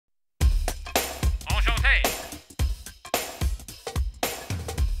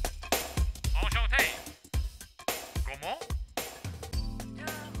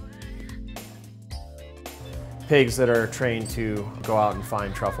pigs that are trained to go out and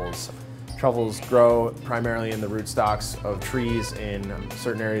find truffles. Truffles grow primarily in the rootstocks of trees in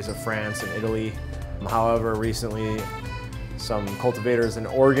certain areas of France and Italy. However, recently some cultivators in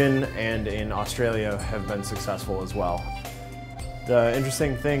Oregon and in Australia have been successful as well. The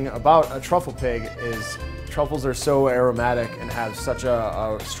interesting thing about a truffle pig is truffles are so aromatic and have such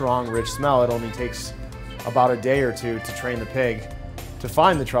a strong, rich smell. It only takes about a day or two to train the pig to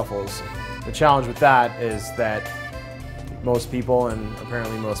find the truffles. The challenge with that is that most people, and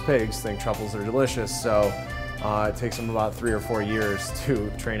apparently most pigs, think truffles are delicious, so it takes them about 3 or 4 years to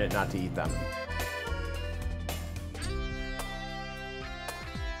train it not to eat them.